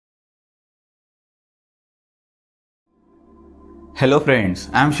Hello friends,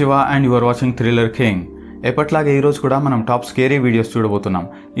 I'm Shiva and you are watching thriller king. ఎప్పట్లాగే ఈరోజు కూడా మనం టాప్ స్కేరీ వీడియోస్ చూడబోతున్నాం.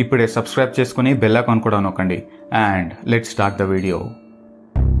 ఇప్పుడే సబ్స్క్రైబ్ చేసుకుని బెల్ ఐకాన్ కూడా నొక్కండి and let's start the video.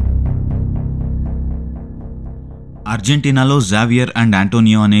 అర్జెంటీనాలో Xavier and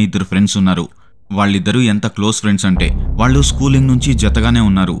Antonio అనే ఇద్దరు ఫ్రెండ్స్ ఉన్నారు. వాళ్ళిద్దరూ ఎంత క్లోజ్ ఫ్రెండ్స్ అంటే వాళ్ళు స్కూలింగ్ నుంచి జతగానే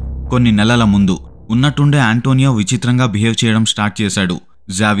ఉన్నారు. కొన్ని నెలల ముందు ఉన్నట్టుండే ఆంటోనియో విచిత్రంగా బిహేవ్ చేయడం స్టార్ట్ చేశాడు.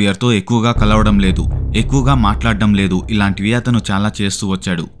 జావియర్తో ఎక్కువగా కలవడం లేదు, ఎక్కువగా మాట్లాడడం లేదు, ఇలాంటివి అతను చాలా చేస్తూ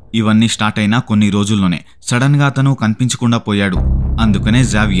వచ్చాడు. ఇవన్నీ స్టార్ట్ అయినా కొన్ని రోజుల్లోనే సడన్ గా అతను కనిపించకుండా పోయాడు. అందుకనే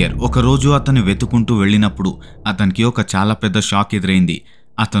జావియర్ ఒకరోజు అతన్ని వెతుకుంటూ వెళ్ళినప్పుడు అతనికి ఒక చాలా పెద్ద షాక్ ఎదురైంది.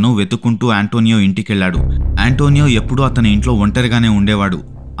 అతను వెతుకుంటూ ఆంటోనియో ఇంటికెళ్లాడు. ఆంటోనియో ఎప్పుడూ అతని ఇంట్లో ఒంటరిగానే ఉండేవాడు.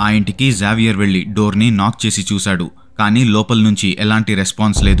 ఆ ఇంటికి జావియర్ వెళ్లి డోర్ని నాక్ చేసి చూశాడు. కానీ లోపల నుంచి ఎలాంటి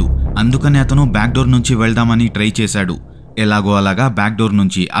రెస్పాన్స్ లేదు. అందుకని అతను బ్యాక్ డోర్ నుంచి వెళ్దామని ట్రై చేశాడు. ఎలాగో అలాగా బ్యాక్ డోర్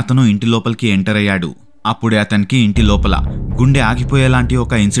నుంచి అతను ఇంటి లోపలికి ఎంటర్ అయ్యాడు. అప్పుడే అతనికి ఇంటి లోపల గుండె ఆగిపోయేలాంటి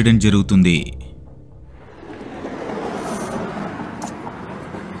ఒక ఇన్సిడెంట్ జరుగుతుంది.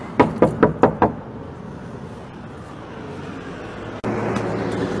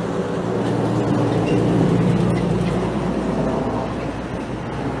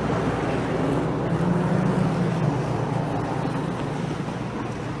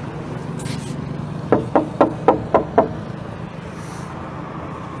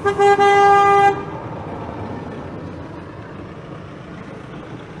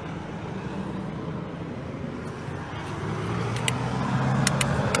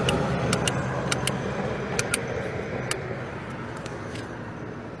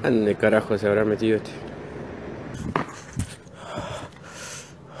 ¿Dónde carajo se habrá metido este?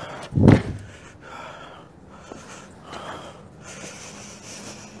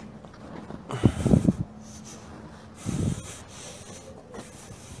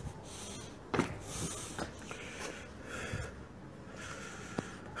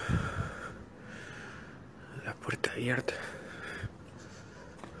 La puerta abierta.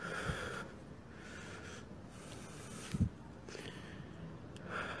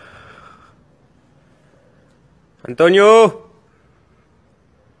 ¡Antonio!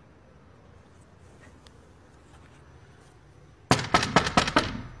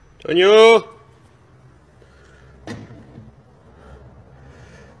 ¡Antonio!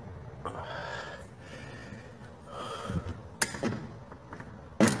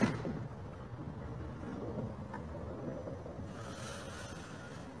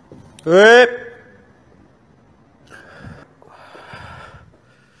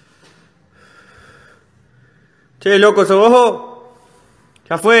 Che, loco, ¿sos vos?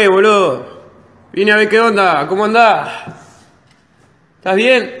 Ya fue, boludo. Vine a ver qué onda, ¿cómo andás? ¿Estás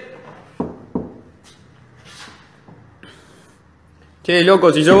bien? Che,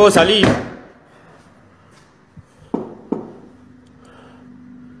 loco, si sos vos, salí.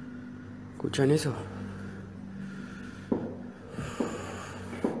 ¿Escuchan eso?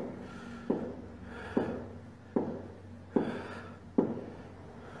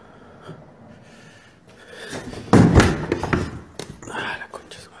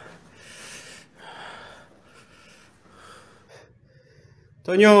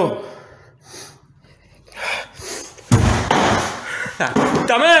 Toño. ¡La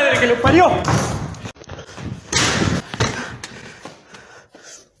puta madre que lo parió!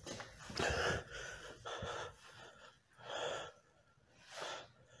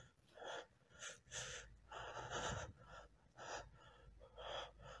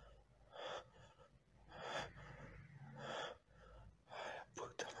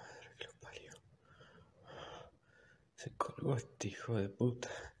 Se colgó este hijo de puta.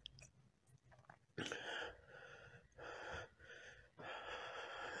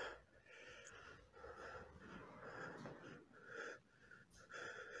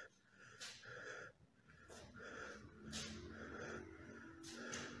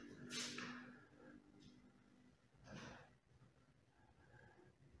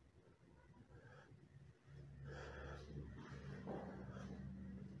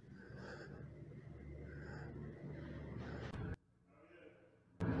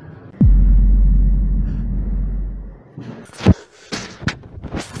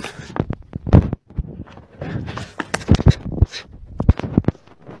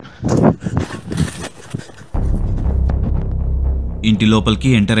 ఇంటి లోపలికి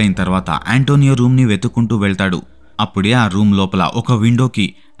enter అయిన తర్వాత Antonio room ని వెతుక్కుంటూ వెళ్తాడు. అప్పుడే ఆ room లోపల ఒక విండోకి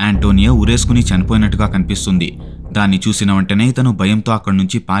ఆంటోనియో ఉరేసుకుని చనిపోయినట్టుగా కనిపిస్తుంది. దాన్ని చూసిన వెంటనే ఇతను భయంతో అక్కడి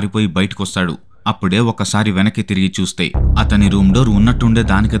నుంచి పారిపోయి బయటకొస్తాడు. అప్పుడే ఒకసారి వెనక్కి తిరిగి చూస్తే అతని రూమ్ డోర్ ఉన్నట్టుండే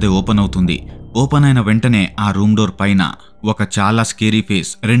దానికదే ఓపెన్ అవుతుంది. ఓపెన్ అయిన వెంటనే ఆ రూమ్ డోర్ పైన ఒక చాలా స్కేరీ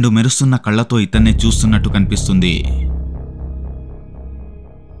ఫేస్ 2 మెరుస్తున్న కళ్ళతో ఇతన్నే చూస్తున్నట్టు కనిపిస్తుంది.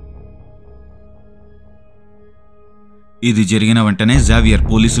 ఇది జరిగిన వెంటనే జావియర్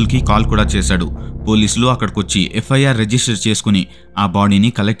పోలీసులకి కాల్ కూడా చేశాడు. పోలీసులు అక్కడికొచ్చి ఎఫ్ఐఆర్ రిజిస్టర్ చేసుకుని ఆ బాడీని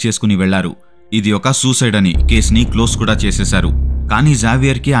కలెక్ట్ చేసుకుని వెళ్లారు. ఇది ఒక సూసైడ్ అని కేసుని క్లోజ్ కూడా చేసేశారు. కానీ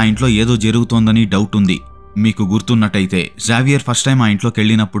జావియర్కి ఆ ఇంట్లో ఏదో జరుగుతోందని డౌట్ ఉంది. మీకు గుర్తున్నట్టయితే జావియర్ ఫస్ట్ టైం ఆ ఇంట్లోకి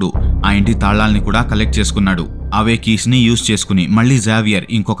వెళ్ళినప్పుడు ఆ ఇంటి తాళాల్ని కూడా కలెక్ట్ చేసుకున్నాడు. అవే కీస్ని యూజ్ చేసుకుని మళ్ళీ జావియర్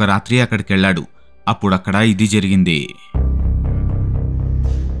ఇంకొక రాత్రి అక్కడికి వెళ్ళాడు. అప్పుడు అక్కడ ఇది జరిగింది.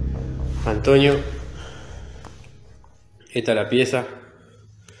 Antonio, esta es la pieza.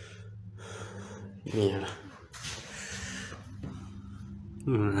 Mierda.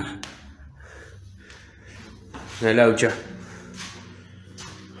 La laucha.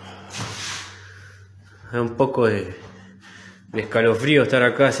 Da un poco de escalofrío estar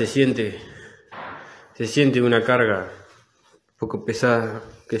acá, se siente una carga un poco pesada,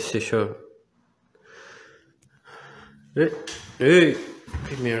 qué sé yo.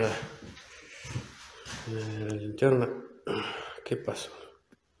 Qué mierda. La linterna. ¿Qué pasó?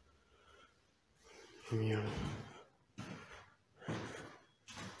 Mierda.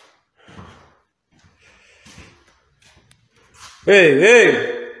 ¡Ey!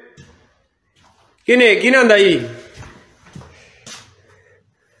 ¿Quién es? ¿Quién anda ahí?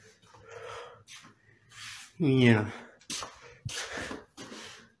 Mierda.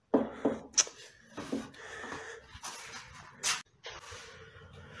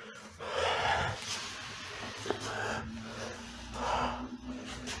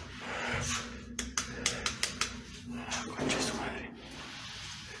 Concha de su madre.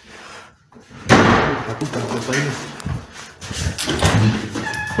 La puta que lo parió.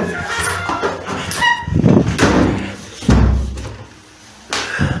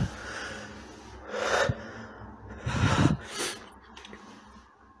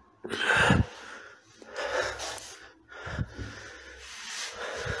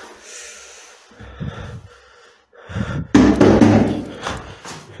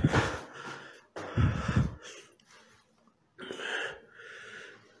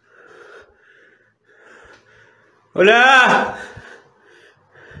 ¡Hola!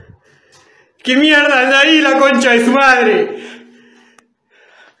 ¿Qué mierda anda ahí la concha de su madre?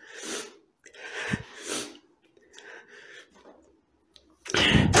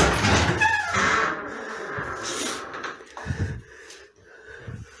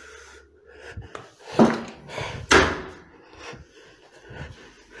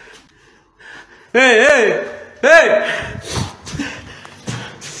 ¡Ey!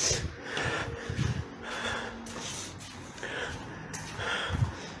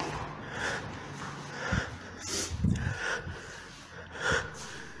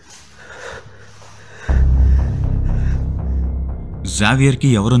 జావియర్కి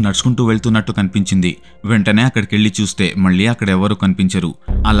ఎవరో నడుచుకుంటూ వెళ్తున్నట్టు కనిపించింది. వెంటనే అక్కడికెళ్లి చూస్తే మళ్ళీ అక్కడ ఎవరూ కనిపించరు.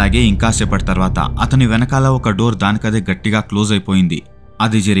 అలాగే ఇంకాసేపటి తర్వాత అతని వెనకాల ఒక డోర్ దానికదే గట్టిగా క్లోజ్ అయిపోయింది.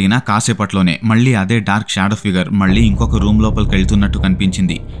 అది జరిగిన కాసేపట్లోనే మళ్ళీ అదే డార్క్ షాడో ఫిగర్ మళ్ళీ ఇంకొక రూమ్ లోపలికి వెళ్తున్నట్టు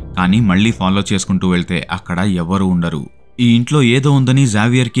కనిపించింది. కానీ మళ్ళీ ఫాలో చేసుకుంటూ వెళ్తే అక్కడ ఎవరూ ఉండరు. ఈ ఇంట్లో ఏదో ఉందని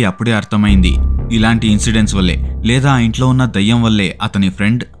జావియర్కి అప్పుడే అర్థమైంది. ఇలాంటి ఇన్సిడెంట్స్ వల్లే లేదా ఆ ఇంట్లో ఉన్న దయ్యం వల్లే అతని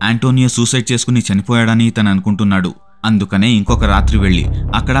ఫ్రెండ్ ఆంటోనియో సూసైడ్ చేసుకుని చనిపోయాడని తను అనుకుంటున్నాడు. అందుకనే ఇంకొక రాత్రి వెళ్లి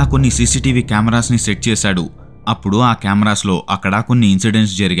అక్కడ కొన్ని సీసీటీవీ కెమెరాస్ని సెట్ చేశాడు. అప్పుడు ఆ కెమెరాస్లో అక్కడ కొన్ని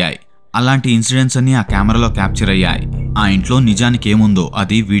ఇన్సిడెంట్స్ జరిగాయి. అలాంటి ఇన్సిడెంట్స్ అన్ని ఆ కెమెరాలో క్యాప్చర్ అయ్యాయి. ఆ ఇంట్లో నిజానికి ఏముందో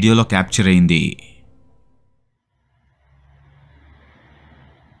అది వీడియోలో క్యాప్చర్ అయింది.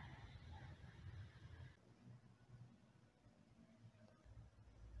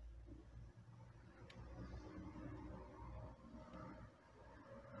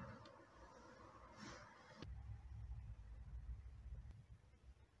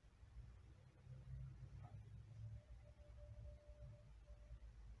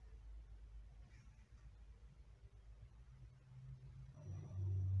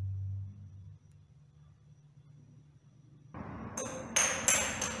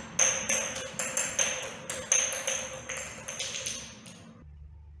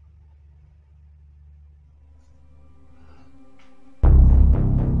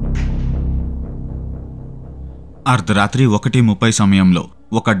 అర్ధరాత్రి 1:30 సమయంలో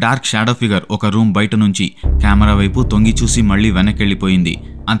ఒక డార్క్ షాడో ఫిగర్ ఒక రూమ్ బయట నుంచి కెమెరా వైపు తొంగి చూసి మళ్లీ వెనకెళ్లిపోయింది.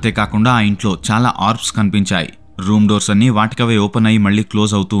 అంతేకాకుండా ఆ ఇంట్లో చాలా ఆర్బ్స్ కనిపించాయి. రూమ్ డోర్స్ అన్ని వాటికవే ఓపెన్ అయ్యి మళ్లీ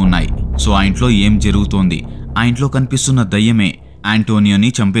క్లోజ్ అవుతూ ఉన్నాయి. సో ఆ ఇంట్లో ఏం జరుగుతోంది? ఆ ఇంట్లో కనిపిస్తున్న దయ్యమే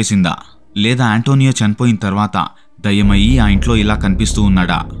ఆంటోనియోని చంపేసిందా? లేదా ఆంటోనియో చనిపోయిన తర్వాత దయ్యమయ్యి ఆ ఇంట్లో ఇలా కనిపిస్తూ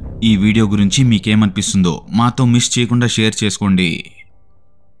ఉన్నాడా? ఈ వీడియో గురించి మీకేమనిపిస్తుందో మాతో మిస్ చేయకుండా షేర్ చేసుకోండి.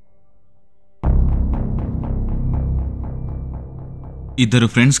 ఇద్దరు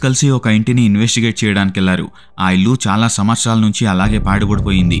ఫ్రెండ్స్ కలిసి ఒక ఇంటిని ఇన్వెస్టిగేట్ చేయడానికి వెళ్లారు. ఆ ఇల్లు చాలా సంవత్సరాల నుంచి అలాగే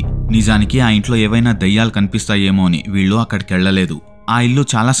పాడుపడిపోయింది. నిజానికి ఆ ఇంట్లో ఏవైనా దయ్యాలు కనిపిస్తాయేమో అని వీళ్ళు అక్కడికి వెళ్లలేదు. ఆ ఇల్లు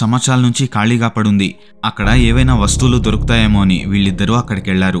చాలా సంవత్సరాల నుంచి ఖాళీగా పడుంది. అక్కడ ఏవైనా వస్తువులు దొరుకుతాయేమో అని వీళ్ళిద్దరూ అక్కడికి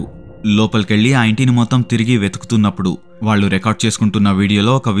వెళ్లారు. లోపలికెళ్లి ఆ ఇంటిని మొత్తం తిరిగి వెతుకుతున్నప్పుడు వాళ్ళు రికార్డ్ చేసుకుంటున్న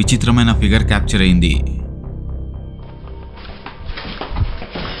వీడియోలో ఒక విచిత్రమైన ఫిగర్ క్యాప్చర్ అయింది.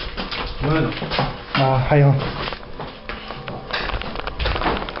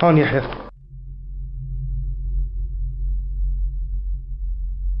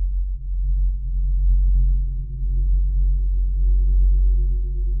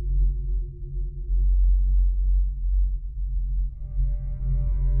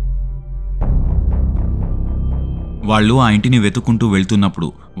 వాళ్ళు ఆ ఇంటిని వెతుక్కుంటూ వెళ్తున్నప్పుడు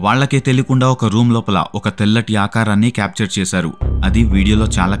వాళ్లకే తెలియకుండా ఒక రూమ్ లోపల ఒక తెల్లటి ఆకారాన్ని క్యాప్చర్ చేశారు. అది వీడియోలో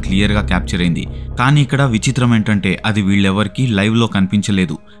చాలా క్లియర్గా క్యాప్చర్ అయింది. కానీ ఇక్కడ విచిత్రం ఏంటంటే అది వీళ్ళెవరికీ లైవ్లో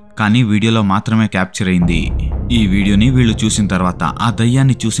కనిపించలేదు, కానీ వీడియోలో మాత్రమే క్యాప్చర్ అయింది. ఈ వీడియోని వీళ్ళు చూసిన తర్వాత, ఆ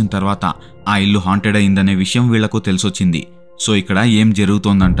దయ్యాన్ని చూసిన తర్వాత ఆ ఇల్లు హాంటెడ్ అయిందనే విషయం వీళ్లకు తెలిసొచ్చింది. సో ఇక్కడ ఏం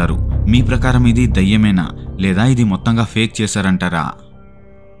జరుగుతోందంటారు? మీ ప్రకారం ఇది దయ్యమేనా లేదా ఇది మొత్తంగా ఫేక్ చేశారంటారా?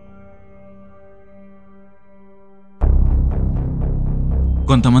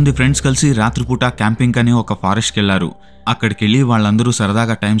 కొంతమంది ఫ్రెండ్స్ కలిసి రాత్రిపూట క్యాంపింగ్ అని ఒక ఫారెస్ట్కి వెళ్లారు. అక్కడికెళ్ళి వాళ్ళందరూ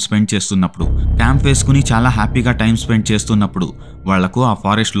సరదాగా టైం స్పెండ్ చేస్తున్నప్పుడు, క్యాంప్ వేసుకుని చాలా హ్యాపీగా టైం స్పెండ్ చేస్తున్నప్పుడు వాళ్లకు ఆ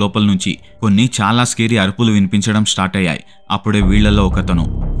ఫారెస్ట్ లోపల నుంచి కొన్ని చాలా స్కేరీ అరుపులు వినిపించడం స్టార్ట్ అయ్యాయి. అప్పుడే వీళ్లలో ఒకతను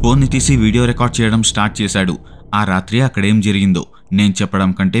ఫోన్ని తీసి వీడియో రికార్డ్ చేయడం స్టార్ట్ చేశాడు. ఆ రాత్రి అక్కడేం జరిగిందో నేను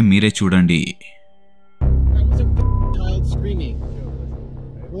చెప్పడం కంటే మీరే చూడండి.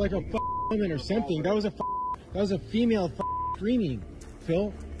 Phil?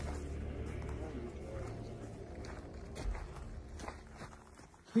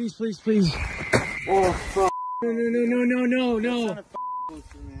 Please, please, please. Oh, fuck. No.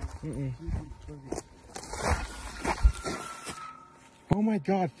 Oh my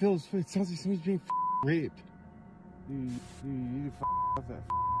God, Phil, it sounds like somebody's being raped. Dude, you need to off that.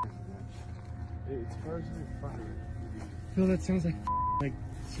 It's personally funny. Phil, that sounds like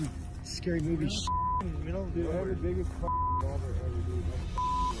some scary movie in the middle of the nowhere. The biggest water ever, dude.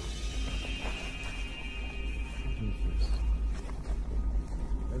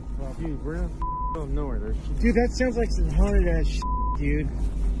 Dude, we're not middle of nowhere. Dude, that sounds like some haunted ass dude.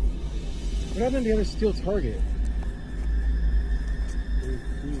 What happened to the other steel target?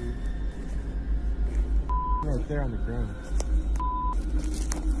 Right there on the ground.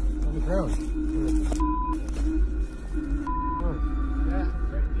 On the ground. Yeah,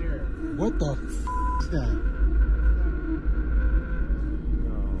 right there. What the is that?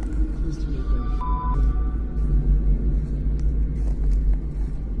 No. Please do it again.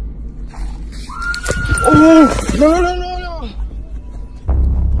 Oh! No!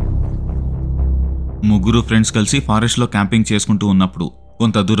 ముగ్గురు friends కలిసి forest లో camping చేసుకుంటూ ఉన్నప్పుడు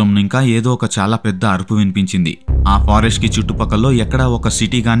కొంత దూరం ఇంకా ఏదో ఒక చాలా పెద్ద అరుపు వినిపించింది. ఆ ఫారెస్ట్ కి చుట్టుపక్కల ఎక్కడా ఒక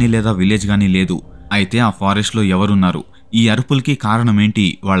సిటీ గానీ లేదా విలేజ్ గానీ లేదు. అయితే ఆ ఫారెస్ట్ లో ఎవరున్నారు, ఈ అరుపులకి కారణం ఏంటి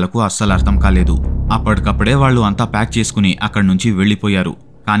వాళ్లకు అస్సలు అర్థం కాలేదు. అప్పటికప్పుడే వాళ్ళు అంతా ప్యాక్ చేసుకుని అక్కడి నుంచి వెళ్లిపోయారు.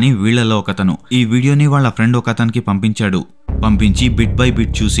 కానీ వీళ్లలో ఒకతను ఈ వీడియోని వాళ్ళ ఫ్రెండ్ ఒకతనికి పంపించి బిట్ బై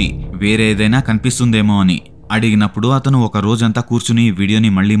బిట్ చూసి వేరే ఏదైనా కనిపిస్తుందేమో అని అడిగినప్పుడు అతను ఒక రోజంతా కూర్చుని ఈ వీడియోని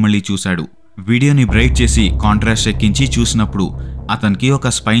మళ్ళీ చూశాడు. వీడియోని బ్రైట్ చేసి కాంట్రాస్ట్ ఎక్కించి చూసినప్పుడు అతనికి ఒక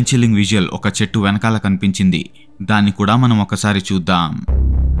స్పైన్ చిల్లింగ్ విజువల్ ఒక చెట్టు వెనకాల కనిపించింది. దాన్ని కూడా మనం ఒకసారి చూద్దాం.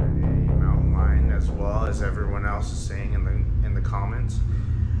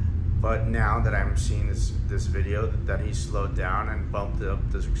 But now that I'm seeing this video that he slowed down and bumped up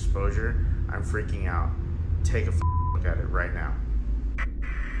this exposure, I'm freaking out. Take a look at it right now.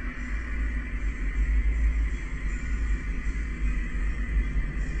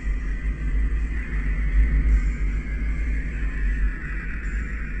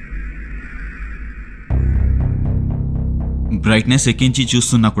 Brightness ఎక్కించి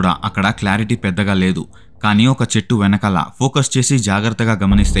చూస్తున్నా కూడా అక్కడ క్లారిటీ పెద్దగా లేదు. కానీ ఒక చెట్టు వెనకాల ఫోకస్ చేసి జాగ్రత్తగా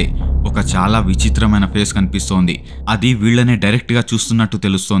గమనిస్తే ఒక చాలా విచిత్రమైన ఫేస్ కనిపిస్తోంది. అది వీళ్లనే డైరెక్ట్ గా చూస్తున్నట్టు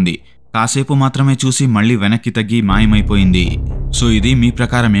తెలుస్తోంది. కాసేపు మాత్రమే చూసి మళ్ళీ వెనక్కి తగ్గి మాయమైపోయింది. సో ఇది మీ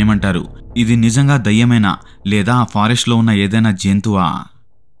ప్రకారం ఏమంటారు? ఇది నిజంగా దయ్యమేనా లేదా ఆ ఫారెస్ట్ లో ఉన్న ఏదైనా జంతువా?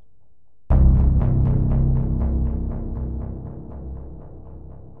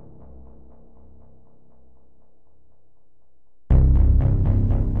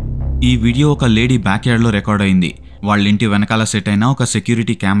 ఈ వీడియో ఒక లేడీ బ్యాక్ యార్డ్ లో రికార్డ్ అయింది. వాళ్ళింటి వెనకాల సెట్ అయిన ఒక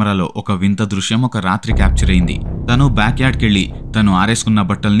సెక్యూరిటీ కెమెరాలో ఒక వింత దృశ్యం ఒక రాత్రి క్యాప్చర్ అయింది. తను బ్యాక్ యార్డ్ కెళ్లి తను ఆరేసుకున్న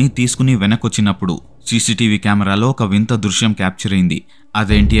బట్టల్ని తీసుకుని వెనకొచ్చినప్పుడు సీసీటీవీ కెమెరాలో ఒక వింత దృశ్యం క్యాప్చర్ అయింది.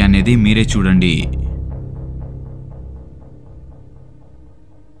 అదేంటి అనేది మీరే చూడండి.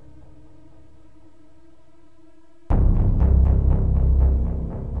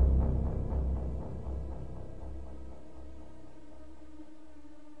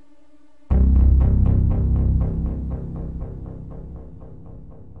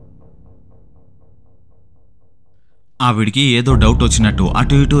 ఆవిడికి ఏదో డౌట్ వచ్చినట్టు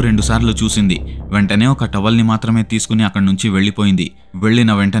అటు ఇటు 2 సార్లు చూసింది. వెంటనే ఒక టవల్ని మాత్రమే తీసుకుని అక్కడి నుంచి వెళ్లిపోయింది.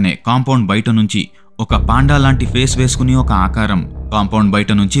 వెళ్లిన వెంటనే కాంపౌండ్ బయట నుంచి ఒక పాండా లాంటి ఫేస్ వేసుకుని ఒక ఆకారం కాంపౌండ్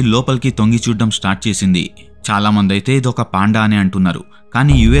బయట నుంచి లోపలికి తొంగి చూడడం స్టార్ట్ చేసింది. చాలా మంది అయితే ఇదొక పాండా అని అంటున్నారు,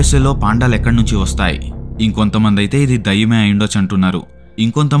 కానీ యుఎస్ఏలో పాండాలు ఎక్కడి నుంచి వస్తాయి? ఇంకొంతమంది అయితే ఇది దయ్యమే అయ్యుండొచ్చు అంటున్నారు.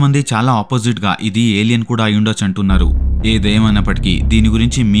 ఇంకొంతమంది చాలా ఆపోజిట్ గా ఇది ఏలియన్ కూడా అయ్యుండొచ్చు అంటున్నారు. ఏదేమైనప్పటికీ దీని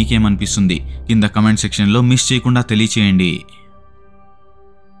గురించి మీకేమనిపిస్తుంది కింద కమెంట్ సెక్షన్ లో మిస్ చేయకుండా తెలియచేయండి.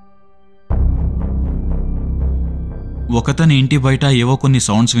 ఒకతని ఇంటి బయట ఏవో కొన్ని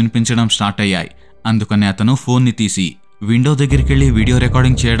సౌండ్స్ వినిపించడం స్టార్ట్ అయ్యాయి. అందుకని అతను ఫోన్ని తీసి విండో దగ్గరికెళ్లి వీడియో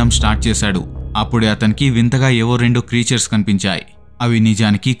రికార్డింగ్ చేయడం స్టార్ట్ చేశాడు. అప్పుడే అతనికి వింతగా ఏవో 2 క్రీచర్స్ కనిపించాయి. అవి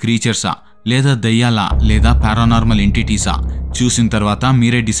నిజానికి క్రీచర్సా లేదా దయ్యాలా లేదా పారానార్మల్ ఎంటిటీసా చూసిన తర్వాత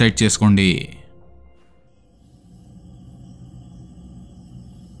మీరే డిసైడ్ చేసుకోండి.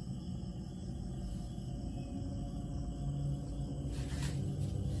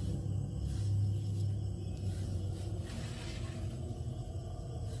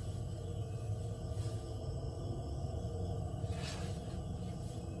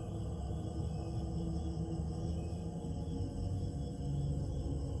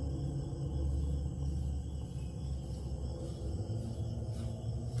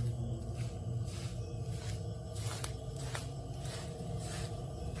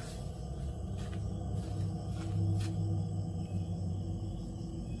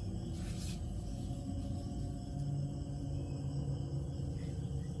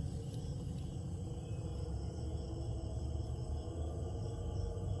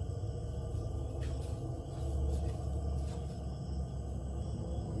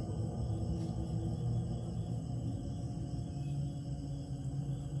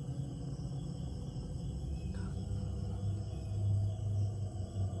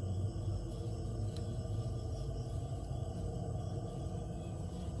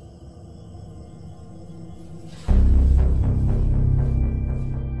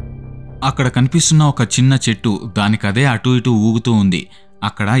 అక్కడ కనిపిస్తున్న ఒక చిన్న చెట్టు దానికదే అటు ఇటు ఊగుతూ ఉంది.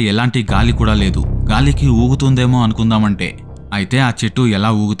 అక్కడ ఎలాంటి గాలి కూడా లేదు. గాలికి ఊగుతుందేమో అనుకుందామంటే అయితే ఆ చెట్టు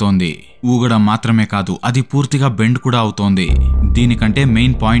ఎలా ఊగుతోంది? ఊగడం మాత్రమే కాదు, అది పూర్తిగా బెండ్ కూడా అవుతోంది. దీనికంటే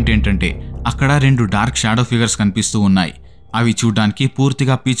మెయిన్ పాయింట్ ఏంటంటే అక్కడ 2 డార్క్ షాడో ఫిగర్స్ కనిపిస్తూ ఉన్నాయి. అవి చూడ్డానికి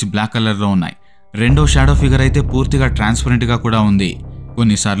పూర్తిగా పీచ్ బ్లాక్ కలర్ లో ఉన్నాయి. రెండో షాడో ఫిగర్ అయితే పూర్తిగా ట్రాన్స్పరెంట్ గా కూడా ఉంది.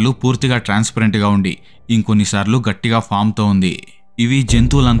 కొన్నిసార్లు పూర్తిగా ట్రాన్స్పరెంట్ గా ఉండి ఇంకొన్నిసార్లు గట్టిగా ఫామ్ తో ఉంది. ఇవి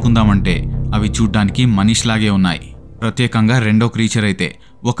జంతువులు అనుకుందామంటే అవి చూడ్డానికి మనిషిలాగే ఉన్నాయి. ప్రత్యేకంగా రెండో క్రీచర్ అయితే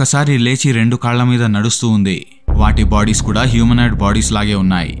ఒకసారి లేచి 2 కాళ్ల మీద నడుస్తూ ఉంది. వాటి బాడీస్ కూడా హ్యూమనాయిడ్ బాడీస్ లాగే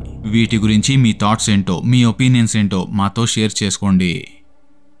ఉన్నాయి. వీటి గురించి మీ థాట్స్ ఏంటో, మీ ఒపీనియన్స్ ఏంటో మాతో షేర్ చేసుకోండి.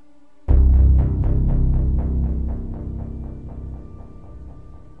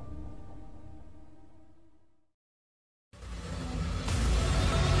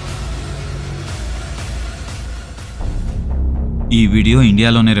 ఈ వీడియో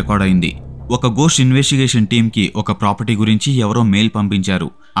ఇండియాలోనే రికార్డ్ అయింది. ఒక గోస్ట్ ఇన్వెస్టిగేషన్ టీమ్కి ఒక ప్రాపర్టీ గురించి ఎవరో మెయిల్ పంపించారు.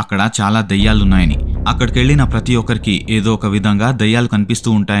 అక్కడ చాలా దయ్యాలున్నాయని, అక్కడికెళ్లిన ప్రతి ఒక్కరికి ఏదో ఒక విధంగా దయ్యాలు కనిపిస్తూ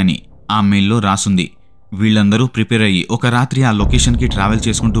ఉంటాయని ఆ మెయిల్లో రాసుంది. వీళ్ళందరూ ప్రిపేర్ అయ్యి ఒక రాత్రి ఆ లొకేషన్కి ట్రావెల్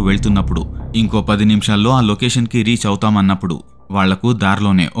చేసుకుంటూ వెళ్తున్నప్పుడు ఇంకో 10 నిమిషాల్లో ఆ లొకేషన్కి రీచ్ అవుతామన్నప్పుడు వాళ్లకు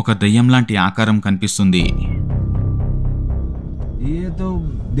దారిలోనే ఒక దయ్యం లాంటి ఆకారం కనిపిస్తుంది. ये तो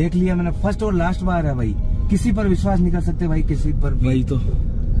देख लिया मैंने, फर्स्ट और लास्ट बार है भाई. किसी पर विश्वास नहीं कर सकते भाई, किसी पर भी. भाई तो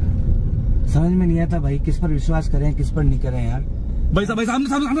समझ में नहीं आता भाई, किस पर विश्वास करें किस पर नहीं करें यार. भाई साहब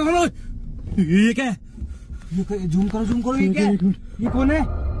सामने ये क्या है? जूम करो ये क्या है? ये कौन है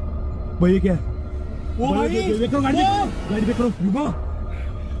भाई? ये क्या है? ओ भाई देखो गाड़ी देखो, रुको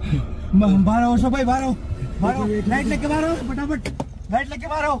बाहर आओ सब भाई, बाहर आओ लाइट लेके बाहर आओ, फटाफट लाइट लेके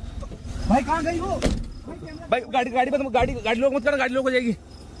बाहर आओ भाई. कहाँ गई वो भाई? गाड़ी लोग मत करना, गाड़ी लोग हो जाएगी.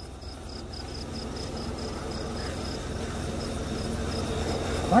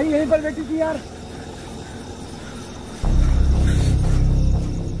 भाई यहीं पर बैठी थी यार.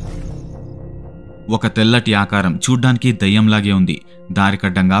 ఒక తెల్లటి ఆకారం చూడ్డానికి దయ్యంలాగే ఉంది.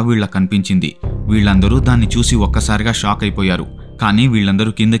 దారికడ్డంగా వీళ్ళకి కనిపించింది. వీళ్ళందరూ దాన్ని చూసి ఒక్కసారిగా షాక్ అయిపోయారు. కానీ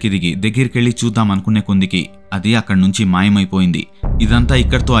వీళ్ళందరూ కిందకి దిగి దగ్గరికెళ్లి చూద్దాం అనుకునే కొందికి అది అక్కడి నుంచి మాయమైపోయింది. ఇదంతా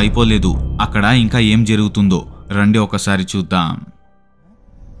ఇక్కడితో అయిపోలేదు. అక్కడ ఇంకా ఏం జరుగుతుందో రండి ఒకసారి చూద్దాం.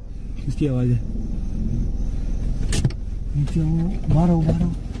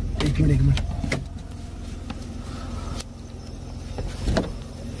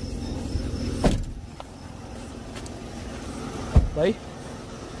 भाई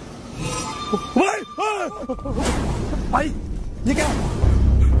भाई ये क्या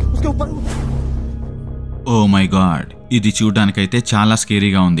उसके ऊपर? ఓ మై గాడ్, ఇది చూడడానికైతే చాలా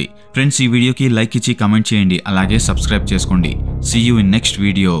స్కేరీగా ఉంది. ఫ్రెండ్స్, ఈ వీడియోకి లైక్ ఇచ్చి కమెంట్ చేయండి, అలాగే సబ్స్క్రైబ్ చేసుకోండి. See you in next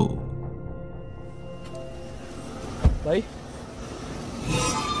video. भाई